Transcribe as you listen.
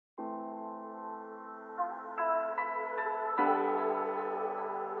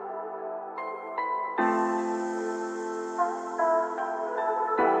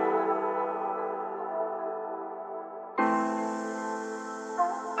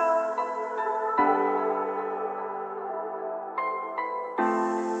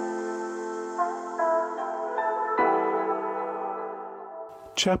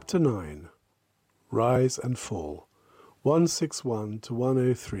Chapter 9. Rise and Fall, 161 to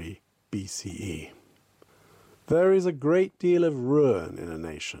 103 BCE. There is a great deal of ruin in a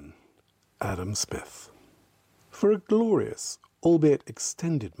nation. Adam Smith. For a glorious, albeit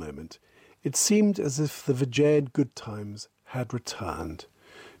extended moment, it seemed as if the Vijayan good times had returned.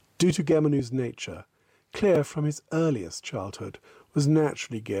 Due to Gemenu's nature, Clear from his earliest childhood was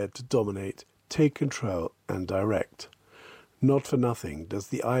naturally geared to dominate, take control and direct. Not for nothing does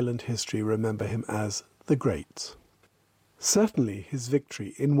the island history remember him as the Great. Certainly his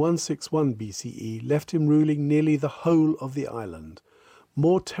victory in 161 BCE left him ruling nearly the whole of the island,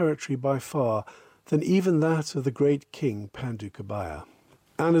 more territory by far than even that of the great king Pandukabaya.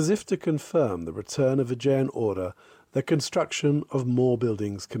 And as if to confirm the return of Vijayan order, the construction of more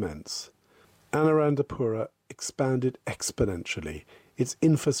buildings commenced. Anuradhapura expanded exponentially, its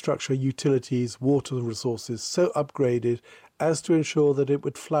infrastructure, utilities, water resources so upgraded as to ensure that it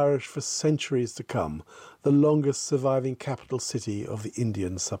would flourish for centuries to come, the longest surviving capital city of the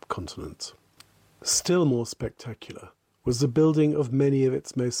Indian subcontinent. Still more spectacular was the building of many of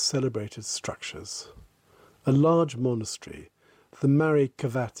its most celebrated structures. A large monastery, the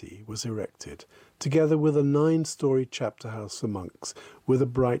Marikavati, was erected, together with a 9-story chapter house for monks with a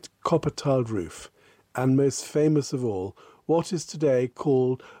bright copper-tiled roof, and most famous of all, what is today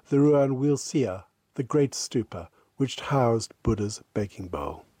called the Ruanwilsia, the Great Stupa, which housed Buddha's baking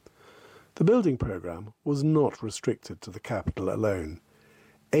bowl. The building program was not restricted to the capital alone.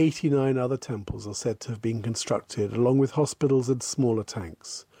 89 other temples are said to have been constructed, along with hospitals and smaller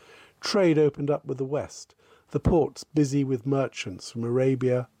tanks. Trade opened up with the West, the ports busy with merchants from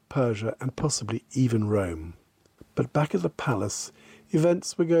Arabia, Persia, and possibly even Rome. But back at the palace,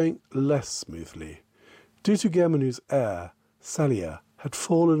 events were going less smoothly. Due to Gemenu's heir, Salia had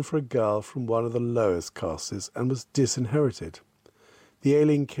fallen for a girl from one of the lowest castes and was disinherited. The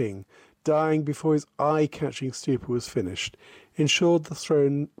ailing king, dying before his eye-catching stupa was finished, ensured the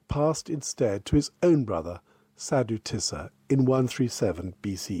throne passed instead to his own brother, Sadutissa, in 137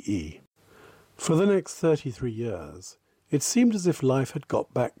 BCE. For the next 33 years, it seemed as if life had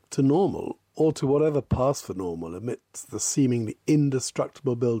got back to normal, or to whatever passed for normal amidst the seemingly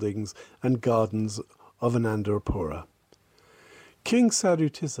indestructible buildings and gardens of Anuradhapura. King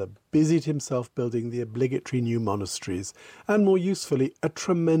Sadutissa busied himself building the obligatory new monasteries, and more usefully a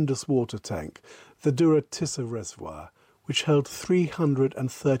tremendous water tank, the Duratissa Reservoir, which held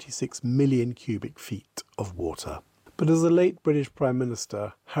 336 million cubic feet of water. But as the late British Prime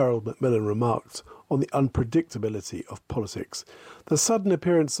Minister Harold Macmillan remarked on the unpredictability of politics, the sudden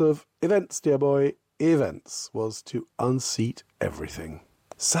appearance of events, dear boy, events, was to unseat everything.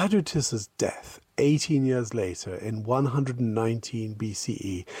 Sadutissa's death 18 years later, in 119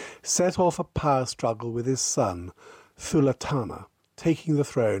 BCE, set off a power struggle with his son, Thulatana, taking the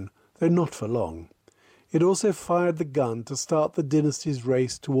throne, though not for long. It also fired the gun to start the dynasty's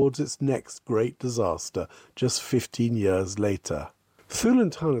race towards its next great disaster, just 15 years later.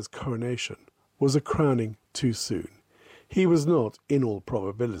 Thulatana's coronation was a crowning too soon. He was not, in all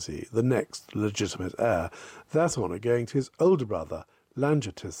probability, the next legitimate heir, that honour going to his older brother,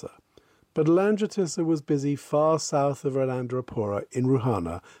 Lanjatissa. But Lanjatissa was busy far south of Anuradhapura in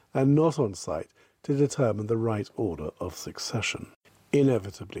Ruhana and not on site to determine the right order of succession.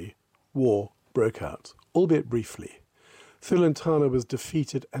 Inevitably, war broke out, albeit briefly. Thulatana was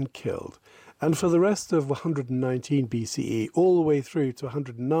defeated and killed, and for the rest of 119 BCE all the way through to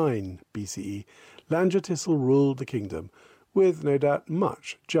 109 BCE, Lanjatissa ruled the kingdom with, no doubt,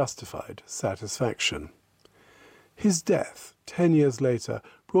 much justified satisfaction. His death, 10 years later,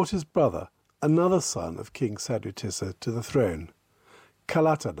 brought his brother, another son of King Sadutissa, to the throne,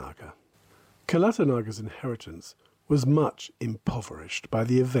 Kalatanaga. Kalatanaga's inheritance was much impoverished by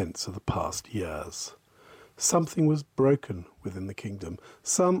the events of the past years. Something was broken within the kingdom,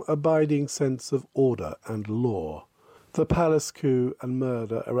 some abiding sense of order and law. The palace coup and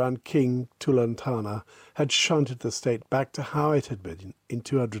murder around King Thulatana had shunted the state back to how it had been in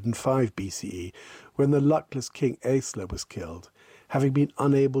 205 BCE, when the luckless King Aisla was killed, having been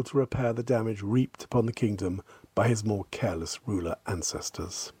unable to repair the damage reaped upon the kingdom by his more careless ruler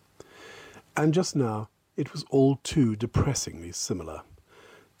ancestors. And just now, it was all too depressingly similar.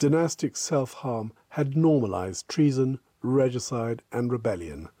 Dynastic self-harm had normalized treason, regicide, and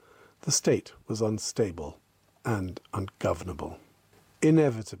rebellion. The state was unstable and ungovernable.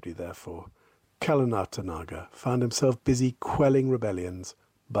 Inevitably, therefore, Kalanatanaga found himself busy quelling rebellions,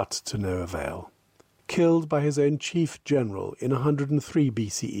 but to no avail. Killed by his own chief general in 103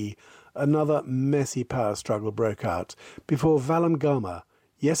 BCE, another messy power struggle broke out before Vallamgama,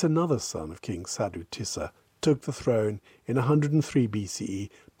 yet another son of King Sadutissa, took the throne in 103 BCE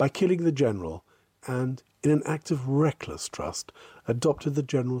by killing the general and, in an act of reckless trust, adopted the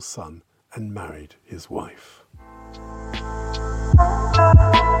general's son and married his wife.